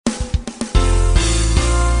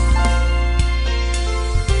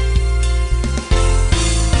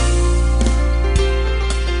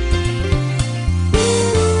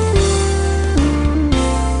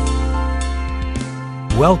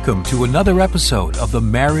Welcome to another episode of the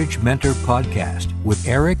Marriage Mentor Podcast with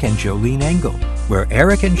Eric and Jolene Engel, where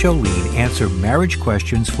Eric and Jolene answer marriage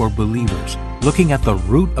questions for believers, looking at the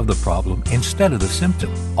root of the problem instead of the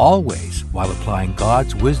symptom, always while applying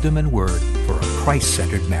God's wisdom and word for a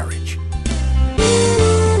Christ-centered marriage.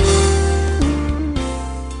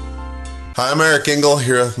 Hi, I'm Eric Engel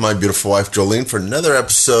here with my beautiful wife Jolene for another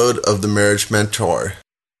episode of the Marriage Mentor.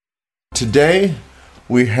 Today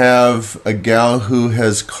we have a gal who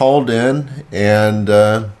has called in and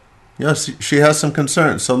she has some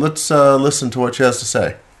concerns. So let's listen to what she has to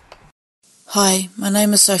say. Hi, my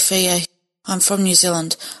name is Sophia. I'm from New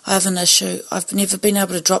Zealand. I have an issue. I've never been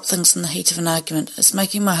able to drop things in the heat of an argument. It's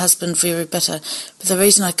making my husband very bitter, but the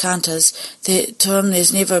reason I can't is that to him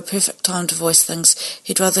there's never a perfect time to voice things.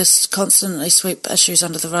 He'd rather constantly sweep issues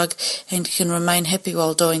under the rug and can remain happy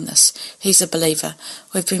while doing this. He's a believer.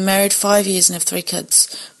 We've been married 5 years and have 3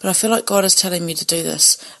 kids, but I feel like God is telling me to do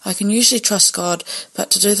this. I can usually trust God, but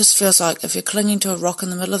to do this feels like if you're clinging to a rock in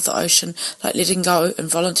the middle of the ocean, like letting go and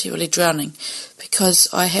voluntarily drowning, because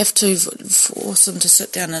I have to force him to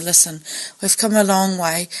sit down and listen. We've come a long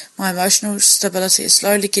way. My emotional stability is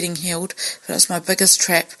slowly getting healed, but it's my biggest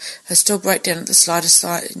trap. I still break down at the slightest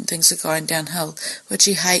sign and things are going downhill, which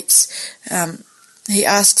he hates. He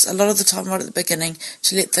asks a lot of the time right at the beginning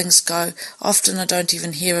to let things go. Often I don't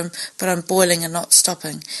even hear him, but I'm boiling and not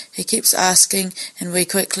stopping. He keeps asking, and we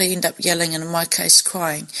quickly end up yelling and in my case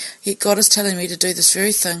crying. Yet God is telling me to do this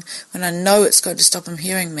very thing when I know it's going to stop him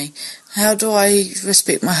hearing me. How do I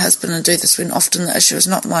respect my husband and do this when often the issue is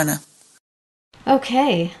not minor?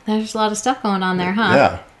 Okay, there's a lot of stuff going on there, huh?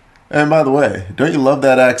 Yeah. And by the way, don't you love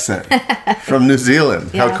that accent? From New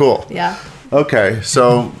Zealand. Yeah, how cool. Yeah. Okay,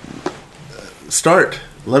 so start.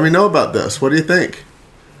 Let me know about this. What do you think?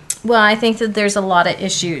 Well, I think that there's a lot of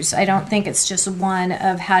issues. I don't think it's just one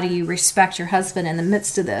of how do you respect your husband in the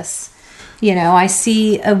midst of this. You know, I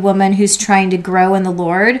see a woman who's trying to grow in the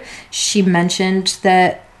Lord. She mentioned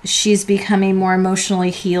that she's becoming more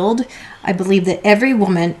emotionally healed. I believe that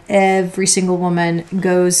every single woman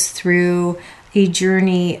goes through a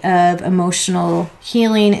journey of emotional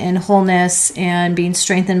healing and wholeness and being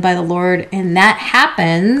strengthened by the Lord. And that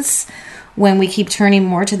happens when we keep turning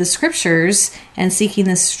more to the scriptures and seeking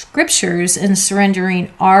the scriptures and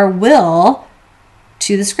surrendering our will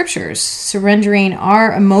to the scriptures, surrendering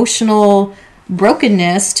our emotional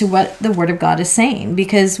brokenness to what the Word of God is saying,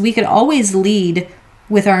 because we could always lead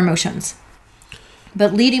with our emotions,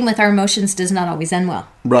 but leading with our emotions does not always end well.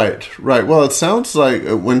 Right. Well, it sounds like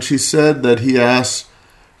when she said that he asks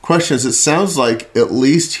questions, it sounds like at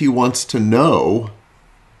least he wants to know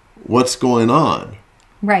what's going on.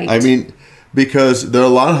 Right. I mean, because there are a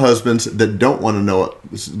lot of husbands that don't want to know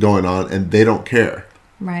what's going on and they don't care.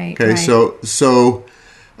 Right. Okay, right. So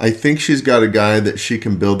I think she's got a guy that she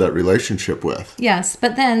can build that relationship with. Yes,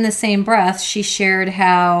 but then in the same breath, she shared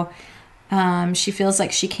how she feels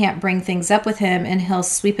like she can't bring things up with him and he'll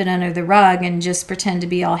sweep it under the rug and just pretend to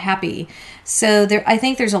be all happy. So I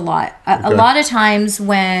think there's a lot. A lot of times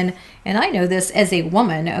when, and I know this as a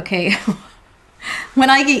woman, okay, when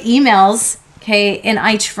I get emails, okay, and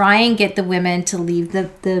I try and get the women to leave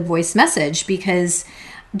the voice message, because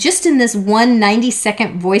just in this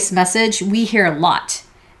 90-second voice message, we hear a lot.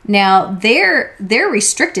 Now, they're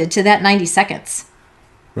restricted to that 90 seconds.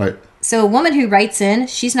 Right. So a woman who writes in,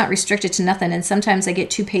 she's not restricted to nothing. And sometimes I get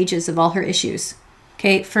 2 pages of all her issues.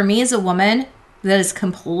 Okay. For me as a woman, that is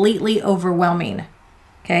completely overwhelming.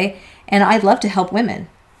 Okay. And I love to help women.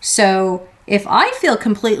 So if I feel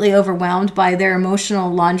completely overwhelmed by their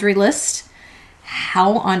emotional laundry list,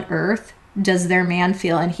 how on earth does their man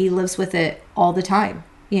feel? And he lives with it all the time.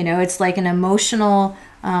 You know, it's like an emotional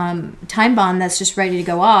time bomb that's just ready to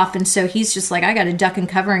go off. And so he's just like, I got to duck and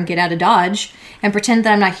cover and get out of Dodge and pretend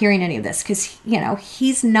that I'm not hearing any of this, because, you know,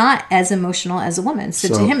 he's not as emotional as a woman. So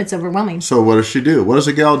to him, it's overwhelming. So what does she do? What does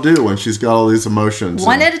a gal do when she's got all these emotions?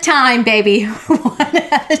 One at a time, baby. One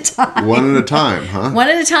at a time. One at a time, huh? One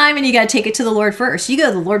at a time, and you got to take it to the Lord first. You go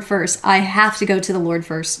to the Lord first. I have to go to the Lord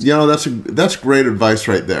first. You know, that's great advice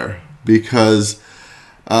right there, because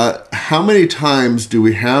how many times do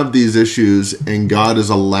we have these issues and God is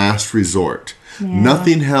a last resort? Yeah.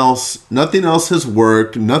 Nothing else has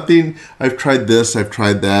worked. Nothing. I've tried this. I've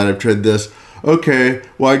tried that. I've tried this. Okay.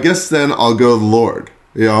 Well, I guess then I'll go to the Lord.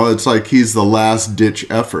 You know, it's like he's the last ditch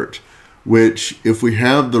effort, which if we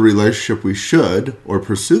have the relationship we should, or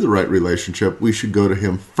pursue the right relationship, we should go to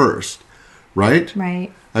him first. Right?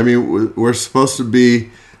 Right. I mean, we're supposed to be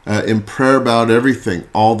in prayer about everything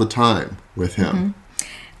all the time with him. Mm-hmm.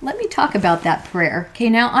 Let me talk about that prayer. Okay,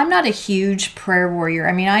 now I'm not a huge prayer warrior.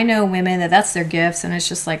 I mean, I know women that's their gifts, and it's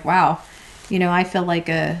just like, wow, I feel like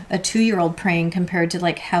a 2-year-old praying compared to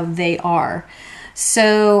like how they are.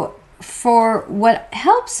 So for what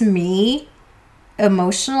helps me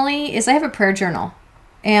emotionally is I have a prayer journal,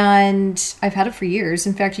 and I've had it for years.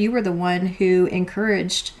 In fact, you were the one who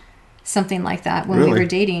encouraged something like that when we were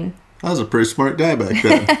dating. I was a pretty smart guy back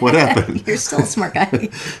then. What happened? You're still a smart guy.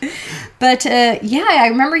 But I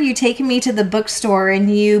remember you taking me to the bookstore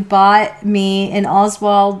and you bought me an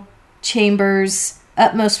Oswald Chambers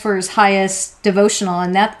Utmost for His Highest devotional,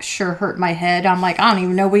 and that sure hurt my head. I'm like, I don't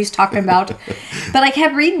even know what he's talking about. But I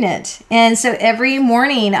kept reading it. And so every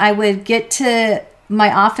morning I would get to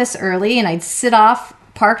my office early and I'd sit off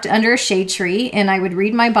parked under a shade tree and I would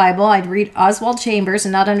read my Bible. I'd read Oswald Chambers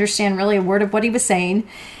and not understand really a word of what he was saying.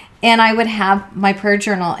 And I would have my prayer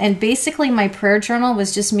journal. And basically my prayer journal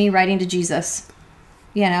was just me writing to Jesus,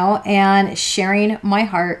 and sharing my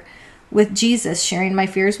heart with Jesus, sharing my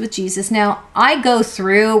fears with Jesus. Now, I go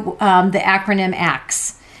through the acronym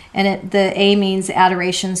ACTS, and the A means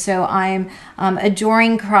adoration. So I'm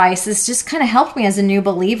adoring Christ. This just kind of helped me as a new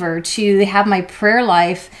believer to have my prayer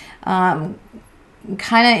life kind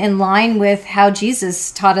of in line with how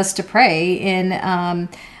Jesus taught us to pray. In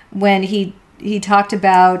when he talked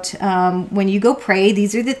about when you go pray,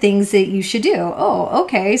 these are the things that you should do. Oh,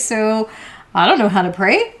 okay. So I don't know how to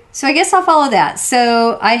pray, so I guess I'll follow that.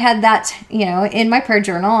 So I had that, in my prayer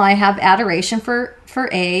journal. I have adoration for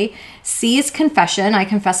A. C is confession. I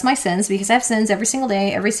confess my sins because I have sins every single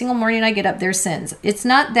day. Every single morning I get up, there's sins. It's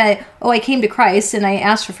not that, I came to Christ and I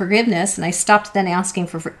asked for forgiveness and I stopped then asking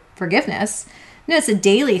for forgiveness. No, it's a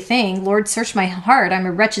daily thing. Lord, search my heart. I'm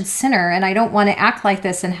a wretched sinner and I don't want to act like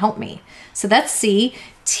this, and help me. So that's C.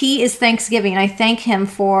 T is thanksgiving. I thank him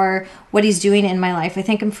for what he's doing in my life. I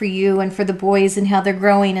thank him for you and for the boys and how they're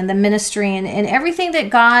growing and the ministry and everything that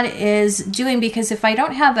God is doing. Because if I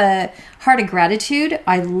don't have a heart of gratitude,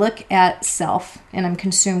 I look at self and I'm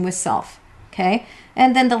consumed with self. Okay.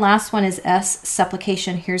 And then the last one is S,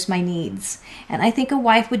 supplication. Here's my needs. And I think a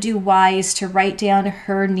wife would do wise to write down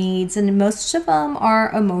her needs, and most of them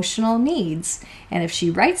are emotional needs. And if she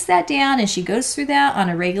writes that down and she goes through that on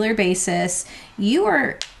a regular basis,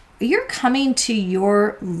 you're coming to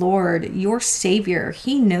your Lord, your Savior.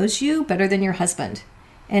 He knows you better than your husband.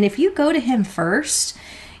 And if you go to him first,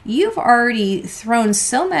 you've already thrown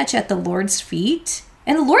so much at the Lord's feet,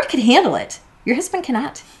 and the Lord can handle it. Your husband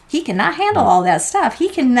cannot. He cannot handle all that stuff. He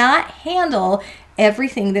cannot handle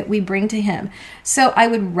everything that we bring to him. So I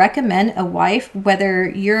would recommend a wife, whether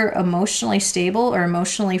you're emotionally stable or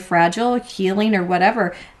emotionally fragile, healing or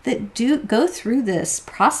whatever, that do go through this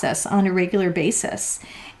process on a regular basis.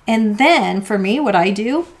 And then for me, what I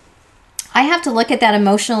do, I have to look at that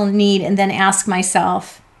emotional need and then ask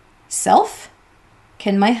myself,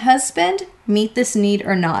 can my husband meet this need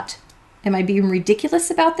or not? Am I being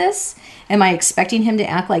ridiculous about this? Am I expecting him to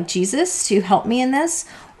act like Jesus to help me in this?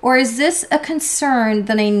 Or is this a concern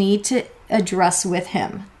that I need to address with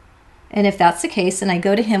him? And if that's the case, then I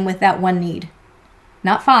go to him with that one need,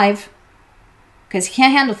 not 5, because he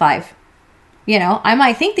can't handle 5. I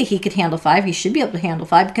might think that he could handle 5. He should be able to handle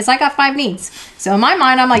 5 because I got 5 needs. So in my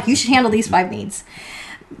mind, I'm like, you should handle these 5 needs.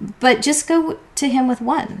 But just go to him with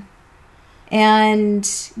one. And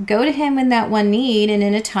go to him in that one need, and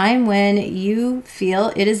in a time when you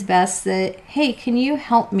feel it is best that, hey, can you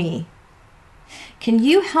help me? Can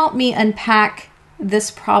you help me unpack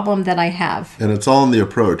this problem that I have? And it's all in the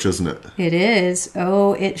approach, isn't it? It is.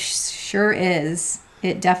 Oh, it sure is.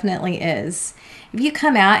 It definitely is. If you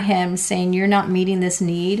come at him saying you're not meeting this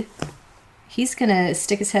need, he's going to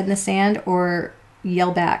stick his head in the sand or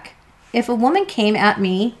yell back. If a woman came at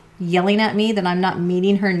me, yelling at me that I'm not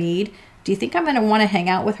meeting her need, do you think I'm going to want to hang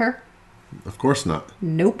out with her? Of course not.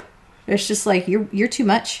 Nope. It's just like, you're too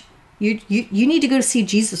much. You need to go to see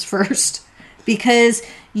Jesus first, because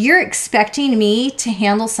you're expecting me to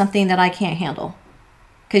handle something that I can't handle.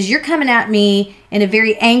 Because you're coming at me in a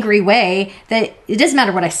very angry way that it doesn't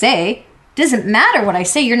matter what I say. It doesn't matter what I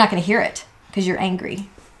say. You're not going to hear it because you're angry.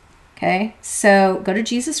 Okay? So go to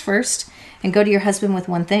Jesus first and go to your husband with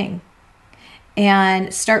one thing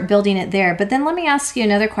and start building it there. But then let me ask you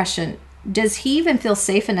another question. Does he even feel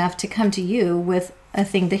safe enough to come to you with a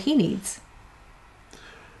thing that he needs?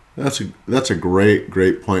 That's a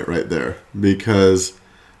great point right there, because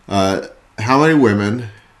how many women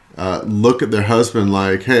look at their husband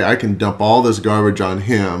like, hey, I can dump all this garbage on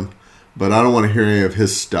him, but I don't want to hear any of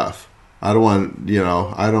his stuff. I don't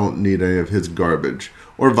need any of his garbage,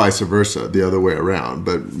 or vice versa, the other way around.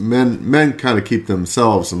 But men kind of keep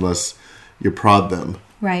themselves unless you prod them.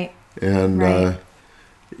 Right. And right.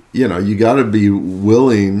 You got to be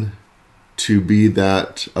willing to be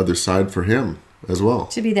that other side for him. as well.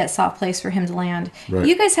 To be that soft place for him to land. Right.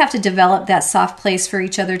 You guys have to develop that soft place for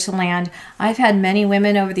each other to land. I've had many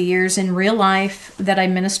women over the years in real life that I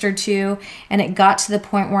ministered to, and it got to the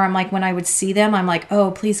point where I'm like, when I would see them, I'm like, oh,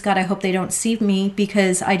 please God, I hope they don't see me,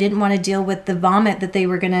 because I didn't want to deal with the vomit that they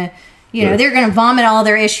were going to, they're going to vomit all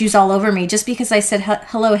their issues all over me just because I said,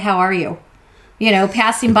 hello, how are you?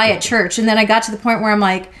 Passing by at church. And then I got to the point where I'm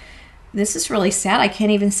like, this is really sad. I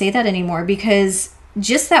can't even say that anymore, because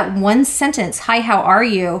just that one sentence, hi, how are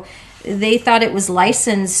you? They thought it was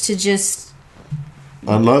licensed to just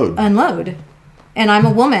unload. And I'm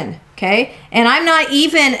a woman, okay? And I'm not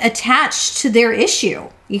even attached to their issue,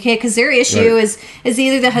 okay? Because their issue is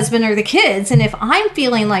either the husband or the kids. And if I'm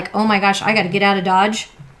feeling like, oh my gosh, I got to get out of Dodge,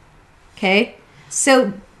 okay?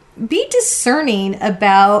 So be discerning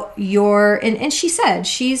about and she said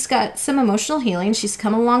she's got some emotional healing. She's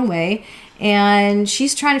come a long way. And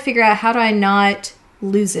she's trying to figure out, how do I not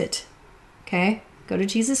lose it? Okay? Go to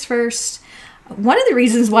Jesus first. One of the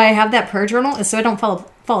reasons why I have that prayer journal is so I don't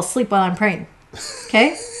fall asleep while I'm praying.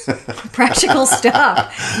 Okay? Practical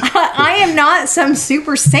stuff. I am not some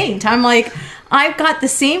super saint. I'm like, I've got the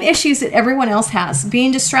same issues that everyone else has,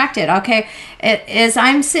 being distracted. Okay, as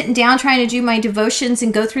I'm sitting down trying to do my devotions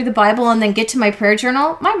and go through the Bible and then get to my prayer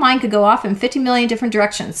journal, my mind could go off in 50 million different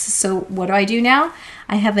directions. So what do now?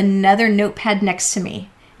 I have another notepad next to me,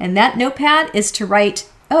 and that notepad is to write,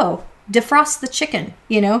 defrost the chicken.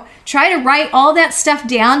 Try to write all that stuff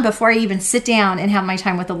down before I even sit down and have my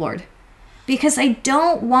time with the Lord, because I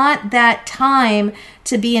don't want that time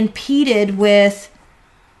to be impeded with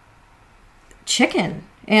chicken.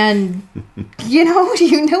 And do you know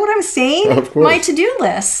what I'm saying? Of course. My to-do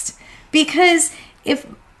list. Because if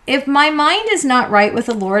my mind is not right with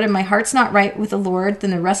the Lord and my heart's not right with the Lord,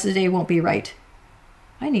 then the rest of the day won't be right.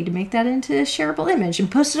 I need to make that into a shareable image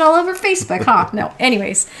and post it all over Facebook, huh? No.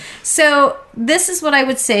 Anyways, so this is what I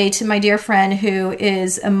would say to my dear friend who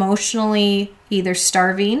is emotionally either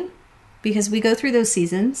starving, because we go through those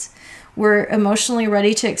seasons, we're emotionally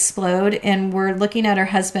ready to explode, and we're looking at our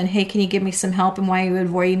husband, hey, can you give me some help, and why are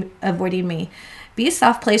you avoiding me? Be a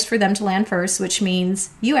soft place for them to land first, which means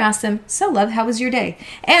you ask them, so love, how was your day?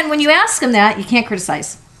 And when you ask them that, you can't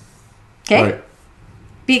criticize. Okay? Right.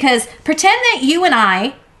 Because pretend that you and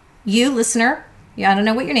I, you listener, I don't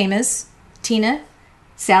know what your name is, Tina,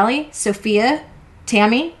 Sally, Sophia,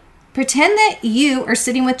 Tammy, pretend that you are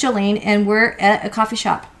sitting with Jolene and we're at a coffee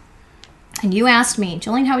shop. And you asked me,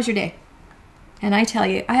 Jolene, how was your day? And I tell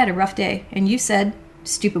you, I had a rough day. And you said,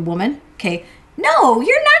 stupid woman. Okay. No,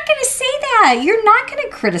 you're not going to say that. You're not going to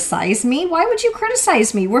criticize me. Why would you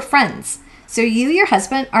criticize me? We're friends. So your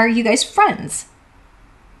husband, are you guys friends?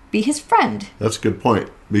 Be his friend. That's a good point,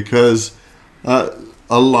 because a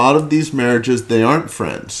lot of these marriages, they aren't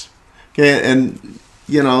friends. Okay, and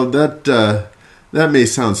that may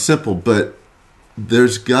sound simple, but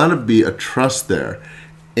there's got to be a trust there,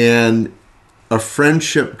 and a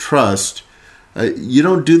friendship trust. You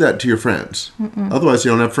don't do that to your friends. Otherwise,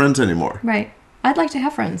 you don't have friends anymore. Right. I'd like to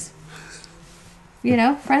have friends.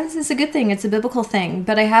 Friends is a good thing. It's a biblical thing.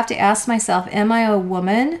 But I have to ask myself, am I a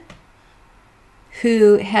woman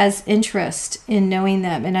who has interest in knowing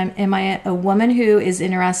them? And am I a woman who is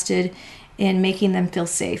interested in making them feel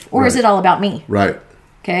safe? Or is it all about me? Right.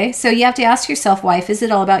 Okay. So you have to ask yourself, wife, is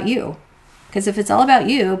it all about you? Because if it's all about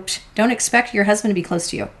you, don't expect your husband to be close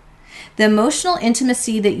to you. The emotional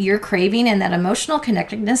intimacy that you're craving and that emotional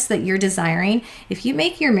connectedness that you're desiring, if you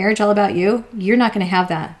make your marriage all about you, you're not going to have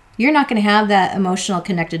that. You're not going to have that emotional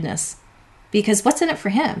connectedness, because what's in it for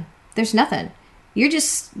him? There's nothing. You're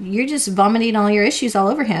just vomiting all your issues all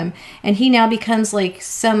over him, and he now becomes like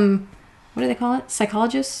some, what do they call it?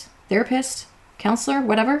 Psychologist, therapist, counselor,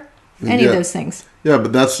 whatever. Any of those things. Yeah,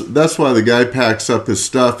 but that's why the guy packs up his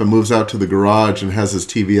stuff and moves out to the garage and has his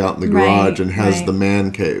TV out in the garage and has the man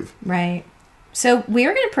cave. Right. So we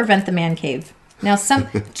are going to prevent the man cave. Now,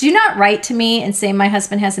 do not write to me and say my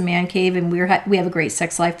husband has a man cave and we have a great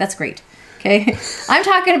sex life. That's great. Okay. I'm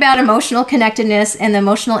talking about emotional connectedness and the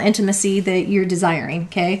emotional intimacy that you're desiring.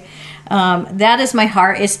 Okay. That is my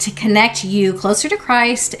heart, is to connect you closer to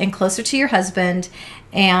Christ and closer to your husband.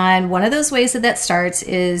 And one of those ways that starts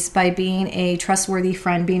is by being a trustworthy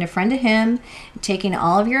friend, being a friend to him, taking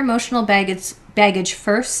all of your emotional baggage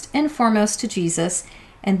first and foremost to Jesus,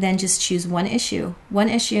 and then just choose one issue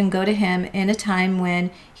and go to him in a time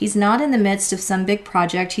when he's not in the midst of some big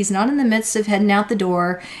project. He's not in the midst of heading out the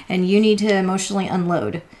door and you need to emotionally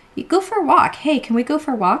unload. You go for a walk. Hey, can we go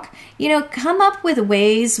for a walk? Come up with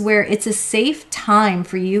ways where it's a safe time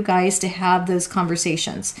for you guys to have those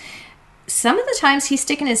conversations. Some of the times he's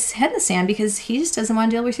sticking his head in the sand because he just doesn't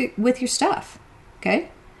want to deal with your stuff. Okay?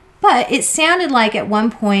 But it sounded like at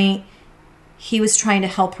one point he was trying to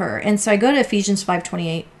help her. And so I go to Ephesians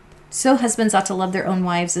 5:28. So husbands ought to love their own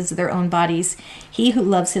wives as their own bodies. He who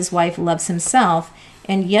loves his wife loves himself.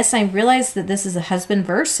 And yes, I realize that this is a husband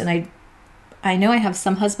verse, and I know I have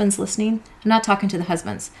some husbands listening. I'm not talking to the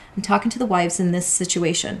husbands. I'm talking to the wives in this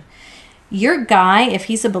situation. Your guy, if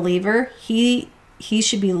he's a believer, he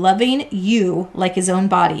should be loving you like his own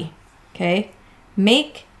body. Okay?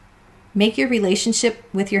 Make your relationship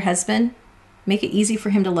with your husband, make it easy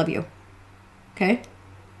for him to love you. Okay?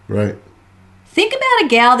 Right. Think about a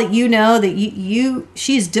gal that you know that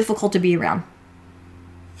she is difficult to be around.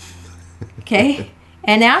 Okay?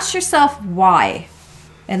 And ask yourself why.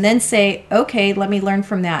 And then say, okay, let me learn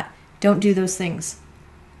from that. Don't do those things.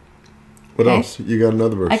 What else? You got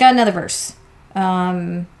another verse. I got another verse.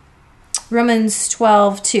 Romans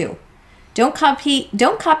 12:2. Don't copy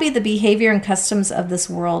the behavior and customs of this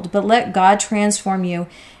world, but let God transform you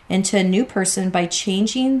into a new person by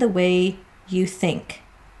changing the way you think.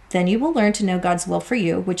 Then you will learn to know God's will for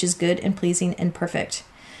you, which is good and pleasing and perfect.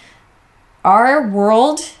 Our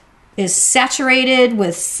world is saturated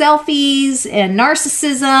with selfies and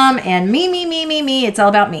narcissism and me. It's all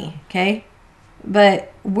about me, okay?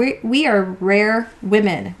 But we are rare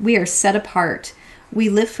women. We are set apart. We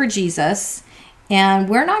live for Jesus, and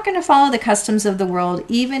we're not going to follow the customs of the world.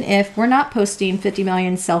 Even if we're not posting 50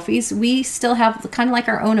 million selfies, we still have kind of like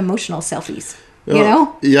our own emotional selfies, you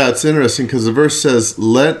know? Yeah, it's interesting because the verse says,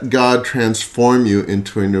 let God transform you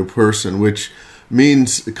into a new person, which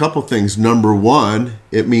means a couple things. Number one,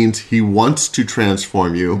 it means he wants to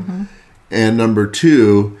transform you. Mm-hmm. And number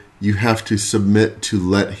two, you have to submit to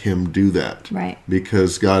let him do that. Right.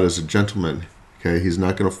 Because God is a gentleman. Okay, he's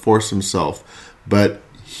not going to force himself. But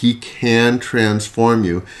he can transform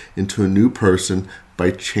you into a new person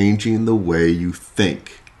by changing the way you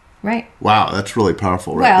think. Right. Wow, that's really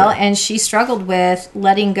powerful right Well, there. and she struggled with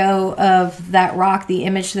letting go of that rock, the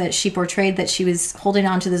image that she portrayed that she was holding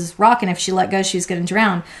on to this rock, and if she let go, she was going to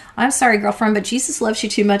drown. I'm sorry, girlfriend, but Jesus loves you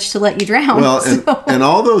too much to let you drown. Well, and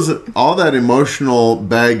all that emotional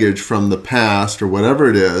baggage from the past or whatever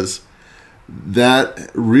it is,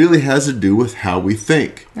 that really has to do with how we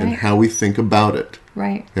think and how we think about it.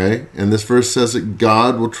 Right. Okay? And this verse says that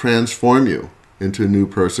God will transform you into a new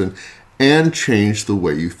person and change the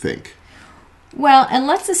way you think. Well, and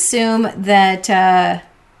let's assume that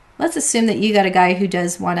you got a guy who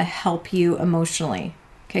does want to help you emotionally.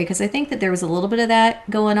 Okay, because I think that there was a little bit of that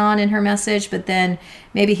going on in her message, but then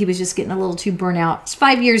maybe he was just getting a little too burnt out. It's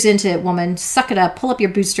 5 years into it, woman. Suck it up, pull up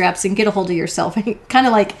your bootstraps, and get a hold of yourself. Kind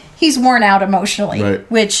of like he's worn out emotionally, right.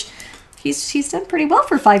 Which he's done pretty well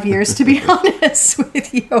for 5 years, to be honest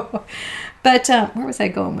with you. But where was I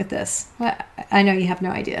going with this? Well, I know you have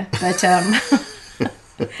no idea, but I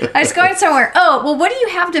was going somewhere. Oh, well, what do you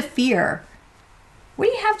have to fear? What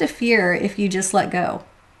do you have to fear if you just let go?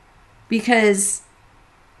 Because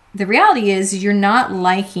the reality is you're not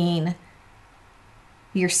liking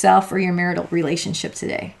yourself or your marital relationship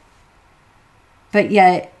today. But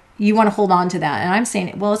yet you want to hold on to that. And I'm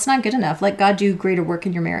saying, well, it's not good enough. Let God do greater work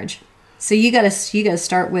in your marriage. So you got to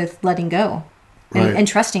start with letting go and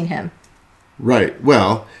trusting him. Right.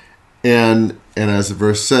 Well, and as the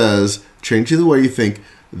verse says, changing the way you think,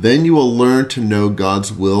 then you will learn to know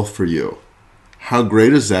God's will for you. How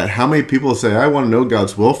great is that? How many people say, I want to know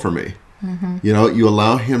God's will for me? Mm-hmm. You know, you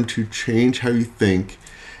allow him to change how you think,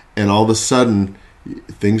 and all of a sudden,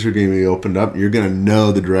 things are going to be opened up, and you're going to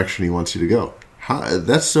know the direction he wants you to go.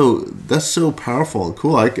 That's so powerful and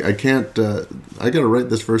cool. I got to write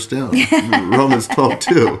this verse down. Romans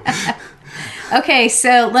 12:2. Okay,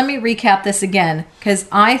 so let me recap this again, because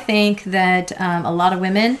I think that a lot of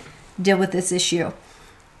women deal with this issue.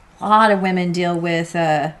 A lot of women deal with,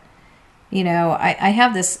 I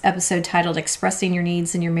have this episode titled Expressing Your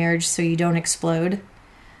Needs in Your Marriage So You Don't Explode.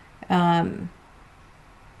 I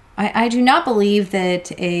do not believe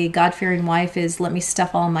that a God-fearing wife is let me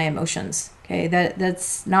stuff all my emotions. Okay,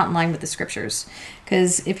 that's not in line with the scriptures.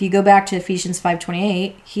 Because if you go back to Ephesians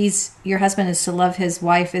 5:28, your husband is to love his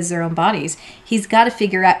wife as their own bodies. He's got to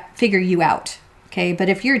figure you out. Okay, but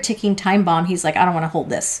if you're a ticking time bomb, he's like, I don't want to hold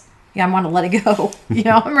this. Yeah, I want to let it go.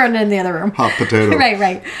 I'm running in the other room. Hot potato.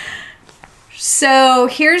 Right. So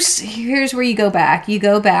here's where you go back. You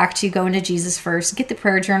go back to go into Jesus first. Get the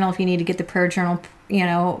prayer journal if you need to get the prayer journal.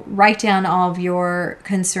 Write down all of your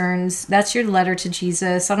concerns. That's your letter to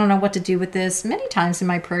Jesus. I don't know what to do with this. Many times in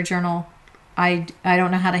my prayer journal, I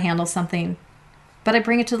don't know how to handle something, but I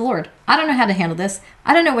bring it to the Lord. I don't know how to handle this.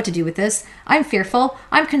 I don't know what to do with this. I'm fearful.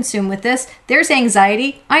 I'm consumed with this. There's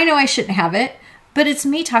anxiety. I know I shouldn't have it, but it's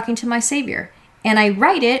me talking to my Savior. And I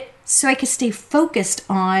write it so I could stay focused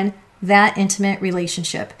on that intimate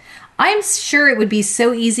relationship. I'm sure it would be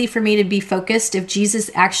so easy for me to be focused if Jesus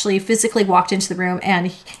actually physically walked into the room and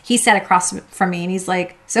he sat across from me and he's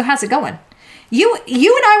like, so how's it going? You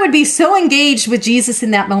and I would be so engaged with Jesus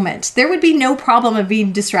in that moment. There would be no problem of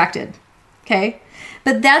being distracted. Okay?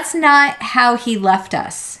 But that's not how he left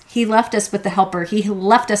us. He left us with the helper. He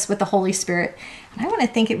left us with the Holy Spirit. And I want to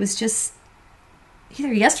think it was just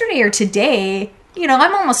either yesterday or today. You know,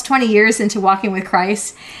 I'm almost 20 years into walking with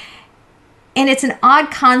Christ. And it's an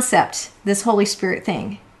odd concept, this Holy Spirit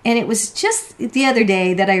thing. And it was just the other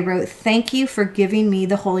day that I wrote, thank you for giving me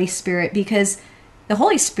the Holy Spirit, because the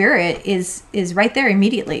Holy Spirit is right there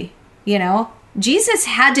immediately. You know, Jesus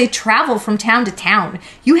had to travel from town to town.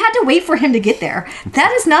 You had to wait for him to get there.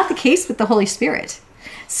 That is not the case with the Holy Spirit.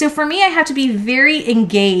 So for me, I have to be very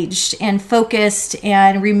engaged and focused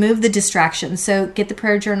and remove the distractions. So get the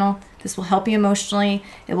prayer journal. This will help you emotionally.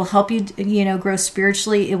 It will help you, grow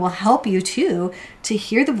spiritually. It will help you too to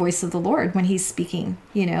hear the voice of the Lord when he's speaking,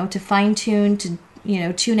 to fine tune,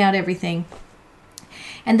 to, tune out everything.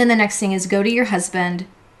 And then the next thing is go to your husband.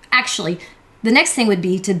 Actually, the next thing would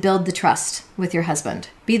be to build the trust with your husband.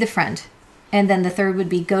 Be the friend. And then the third would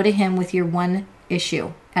be go to him with your one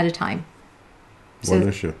issue at a time. One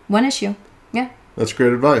issue. One issue. Yeah. That's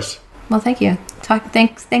great advice. Well, thank you.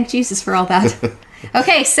 Thank Jesus for all that.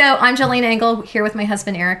 Okay, so I'm Jolene Engel here with my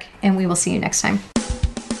husband, Eric, and we will see you next time.